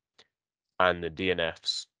 And the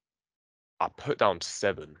DNFs, I put down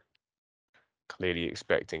 7, clearly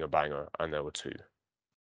expecting a banger, and there were 2,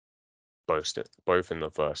 both in the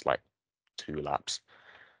first like 2 laps.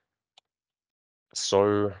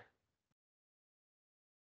 So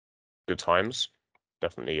good times,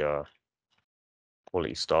 definitely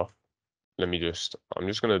quality stuff. I'm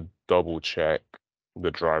just gonna double check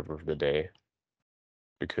the driver of the day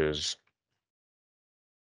because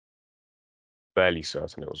fairly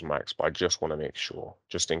certain it was Max, but I just want to make sure,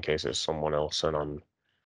 just in case it's someone else and I'm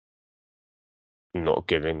not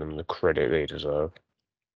giving them the credit they deserve.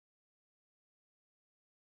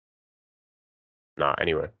 Nah,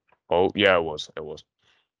 anyway. Oh, yeah, it was. It was.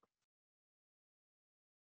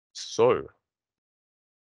 So,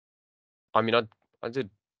 I mean, I did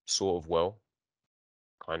sort of well,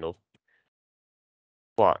 kind of.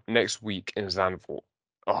 But next week in Zandvoort,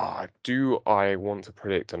 do I want to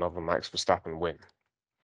predict another Max Verstappen win?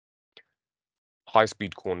 High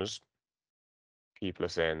speed corners, people are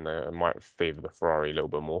saying it might favor the Ferrari a little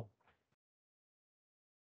bit more.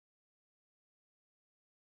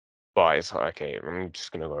 But it's okay. I'm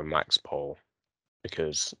just gonna go Max pole.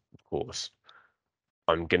 because, of course,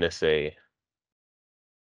 I'm gonna say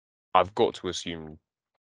I've got to assume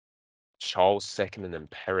Charles second and then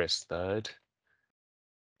Perez third.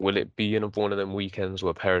 Will it be in one of them weekends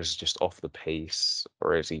where Perez is just off the pace,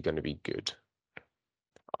 or is he going to be good?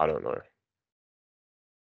 I don't know.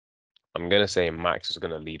 I'm going to say Max is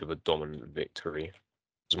going to lead with a dominant victory,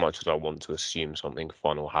 as much as I want to assume something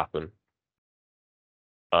fun will happen.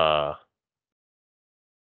 Uh,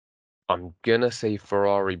 I'm going to say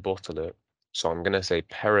Ferrari bottle it, so I'm going to say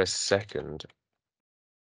Perez second,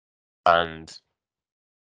 and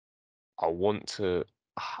I want to,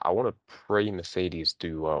 I want to pray Mercedes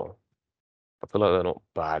do well. I feel like they're not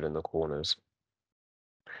bad in the corners.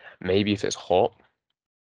 Maybe if it's hot,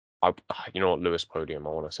 you know what, Lewis podium.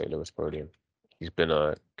 I want to say Lewis podium. He's been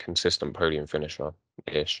a consistent podium finisher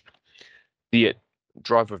ish. The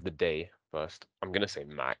driver of the day first. I'm gonna say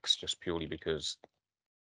Max just purely because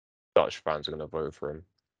Dutch fans are gonna vote for him.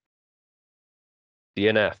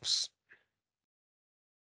 DNFs,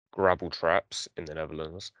 gravel traps in the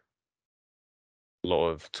Netherlands. A lot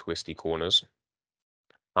of twisty corners.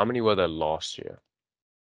 How many were there last year?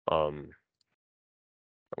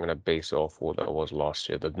 I'm gonna base it off what there was last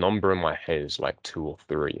year. The number in my head is like 2 or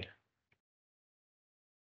 3.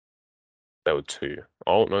 There were 2.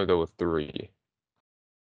 I don't know, there were 3.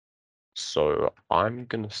 So I'm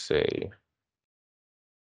gonna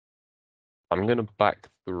back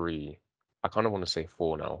 3. I kind of want to say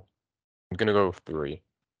 4 now. I'm gonna go with 3.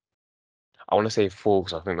 I want to say 4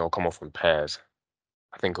 because I think they'll come off in pairs.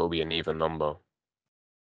 I think it'll be an even number.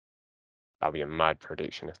 That'll be a mad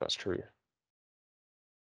prediction if that's true.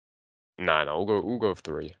 Nah, no, we'll go with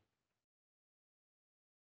 3.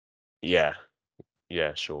 Yeah,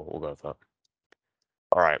 yeah, sure, we'll go with that.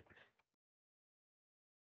 All right,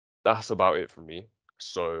 that's about it for me.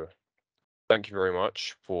 So thank you very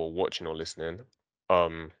much for watching or listening.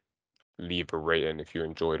 Um, leave a rating if you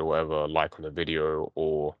enjoyed or whatever, like on the video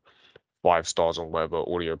or 5 stars on whatever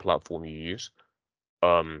audio platform you use.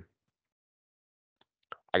 Um,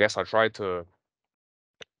 I guess I tried to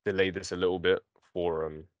delay this a little bit for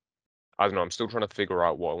I don't know, I'm still trying to figure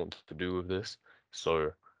out what I want to do with this.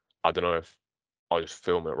 So I don't know if I'll just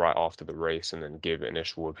film it right after the race and then give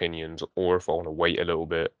initial opinions, or if I want to wait a little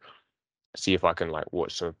bit, see if I can like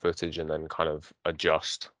watch some footage and then kind of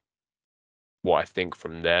adjust what I think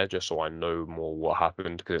from there, just so I know more what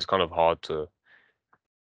happened, because it's kind of hard to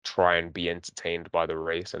try and be entertained by the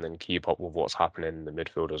race and then keep up with what's happening in the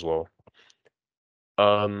midfield as well.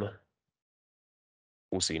 Um,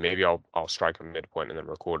 we'll see. Maybe I'll strike a midpoint and then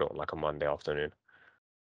record it on like a Monday afternoon.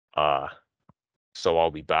 Uh, so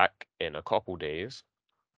I'll be back in a couple days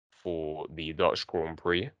for the Dutch Grand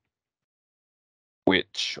Prix,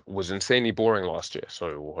 which was insanely boring last year.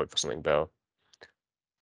 So we'll hope for something better.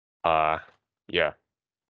 Uh, yeah.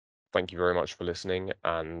 Thank you very much for listening,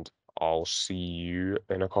 and I'll see you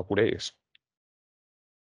in a couple days.